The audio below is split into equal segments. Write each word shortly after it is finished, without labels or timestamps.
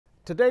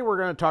Today we're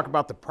going to talk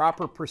about the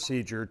proper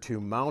procedure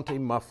to mount a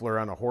muffler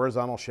on a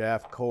horizontal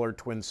shaft Kohler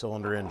twin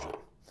cylinder engine.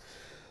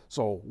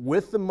 So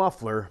with the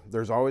muffler,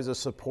 there's always a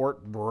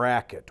support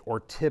bracket, or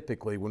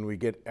typically when we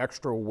get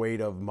extra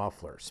weight of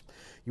mufflers.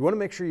 You want to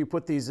make sure you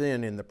put these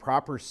in the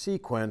proper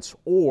sequence,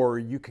 or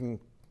you can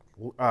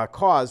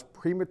cause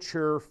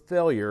premature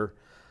failure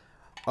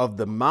of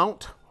the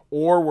mount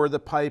or where the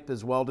pipe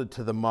is welded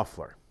to the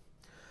muffler.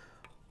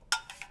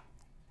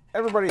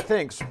 Everybody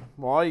thinks,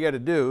 well, all you got to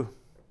do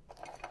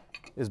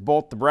is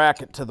bolt the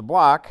bracket to the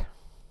block,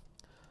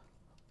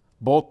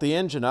 bolt the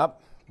engine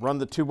up, run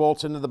the 2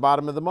 bolts into the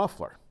bottom of the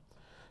muffler.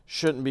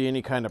 Shouldn't be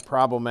any kind of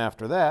problem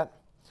after that.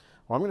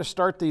 Well, I'm going to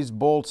start these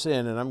bolts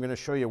in and I'm going to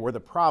show you where the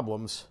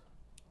problems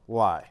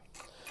lie.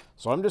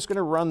 So I'm just going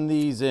to run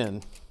these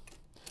in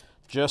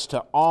just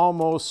to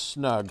almost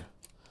snug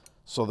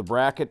so the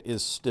bracket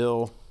is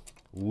still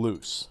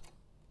loose.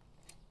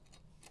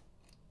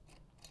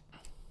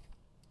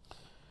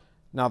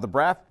 Now the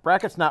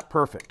bracket's not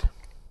perfect.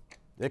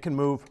 It can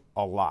move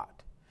a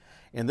lot.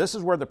 And this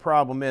is where the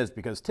problem is,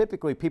 because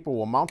typically people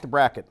will mount the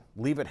bracket,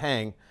 leave it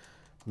hang,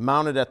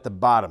 mount it at the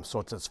bottom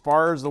so it's as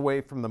far as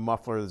away from the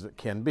muffler as it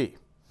can be.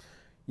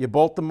 You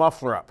bolt the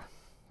muffler up.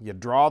 You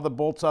draw the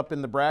bolts up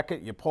in the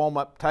bracket, you pull them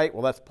up tight.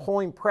 Well, that's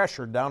pulling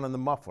pressure down in the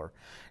muffler,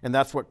 and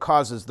that's what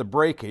causes the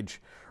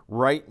breakage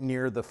right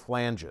near the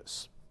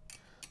flanges.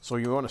 So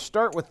you want to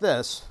start with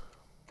this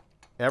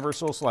ever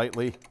so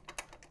slightly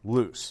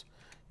loose.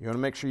 You want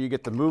to make sure you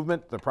get the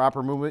movement, the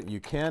proper movement you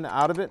can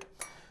out of it.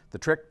 The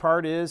trick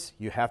part is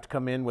you have to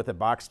come in with a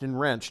boxed in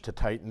wrench to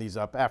tighten these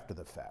up after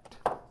the fact.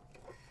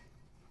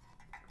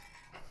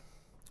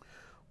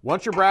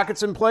 Once your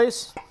bracket's in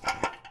place,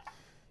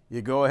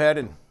 you go ahead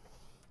and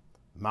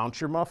mount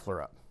your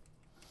muffler up.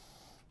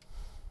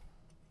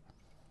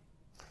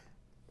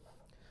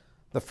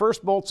 The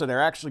first bolts that are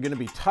actually going to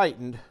be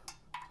tightened,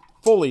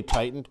 fully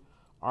tightened,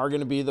 are going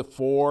to be the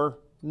 4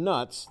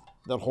 nuts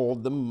that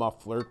hold the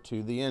muffler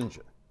to the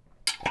engine.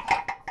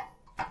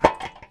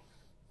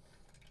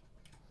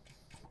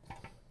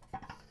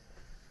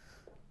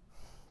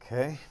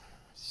 Okay,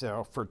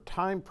 so for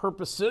time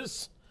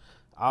purposes,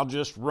 I'll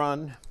just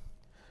run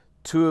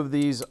 2 of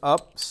these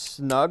up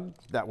snug.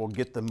 That will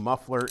get the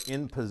muffler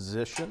in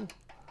position.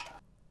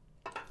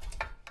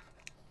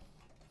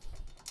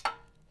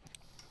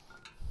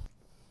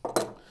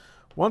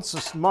 Once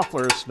this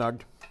muffler is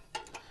snugged,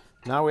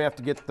 now we have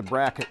to get the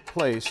bracket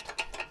placed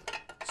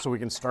so we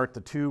can start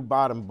the 2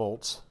 bottom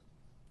bolts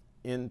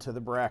into the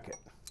bracket.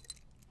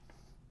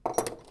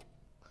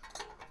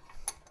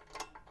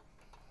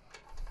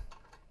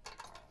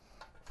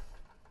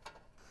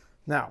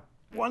 Now,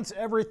 once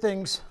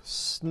everything's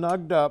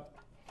snugged up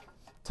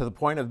to the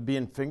point of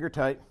being finger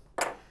tight,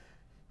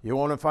 you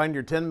want to find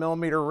your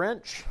 10mm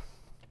wrench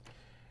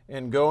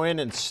and go in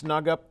and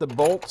snug up the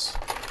bolts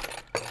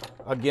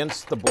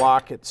against the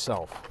block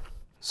itself.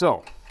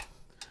 So,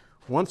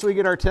 once we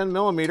get our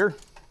 10mm,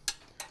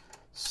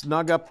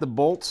 snug up the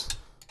bolts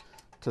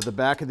to the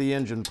back of the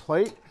engine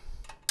plate.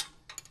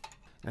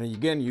 And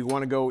again, you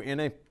want to go in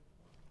a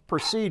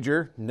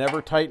procedure,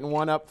 never tighten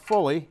one up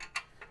fully.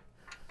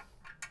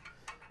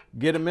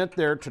 Get them in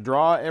there to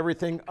draw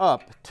everything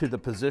up to the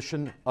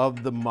position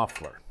of the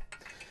muffler.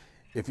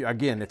 If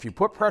you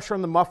put pressure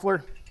on the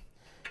muffler,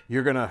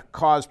 you're going to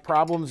cause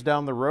problems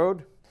down the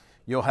road.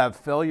 You'll have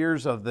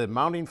failures of the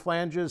mounting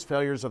flanges,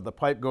 failures of the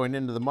pipe going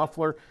into the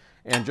muffler,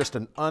 and just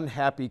an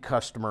unhappy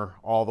customer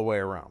all the way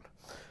around.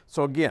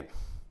 So again,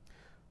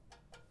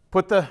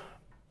 put the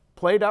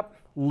plate up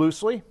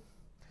loosely,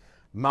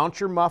 mount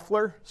your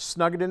muffler,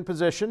 snug it in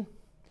position,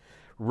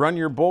 run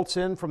your bolts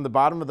in from the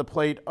bottom of the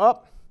plate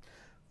up,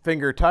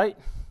 finger tight,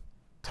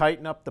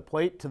 tighten up the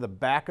plate to the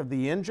back of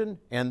the engine,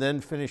 and then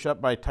finish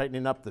up by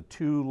tightening up the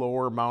 2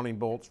 lower mounting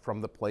bolts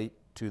from the plate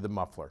to the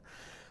muffler.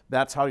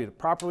 That's how you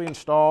properly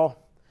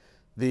install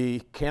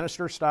the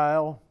canister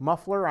style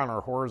muffler on our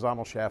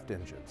horizontal shaft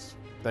engines.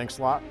 Thanks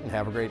a lot and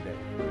have a great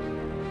day.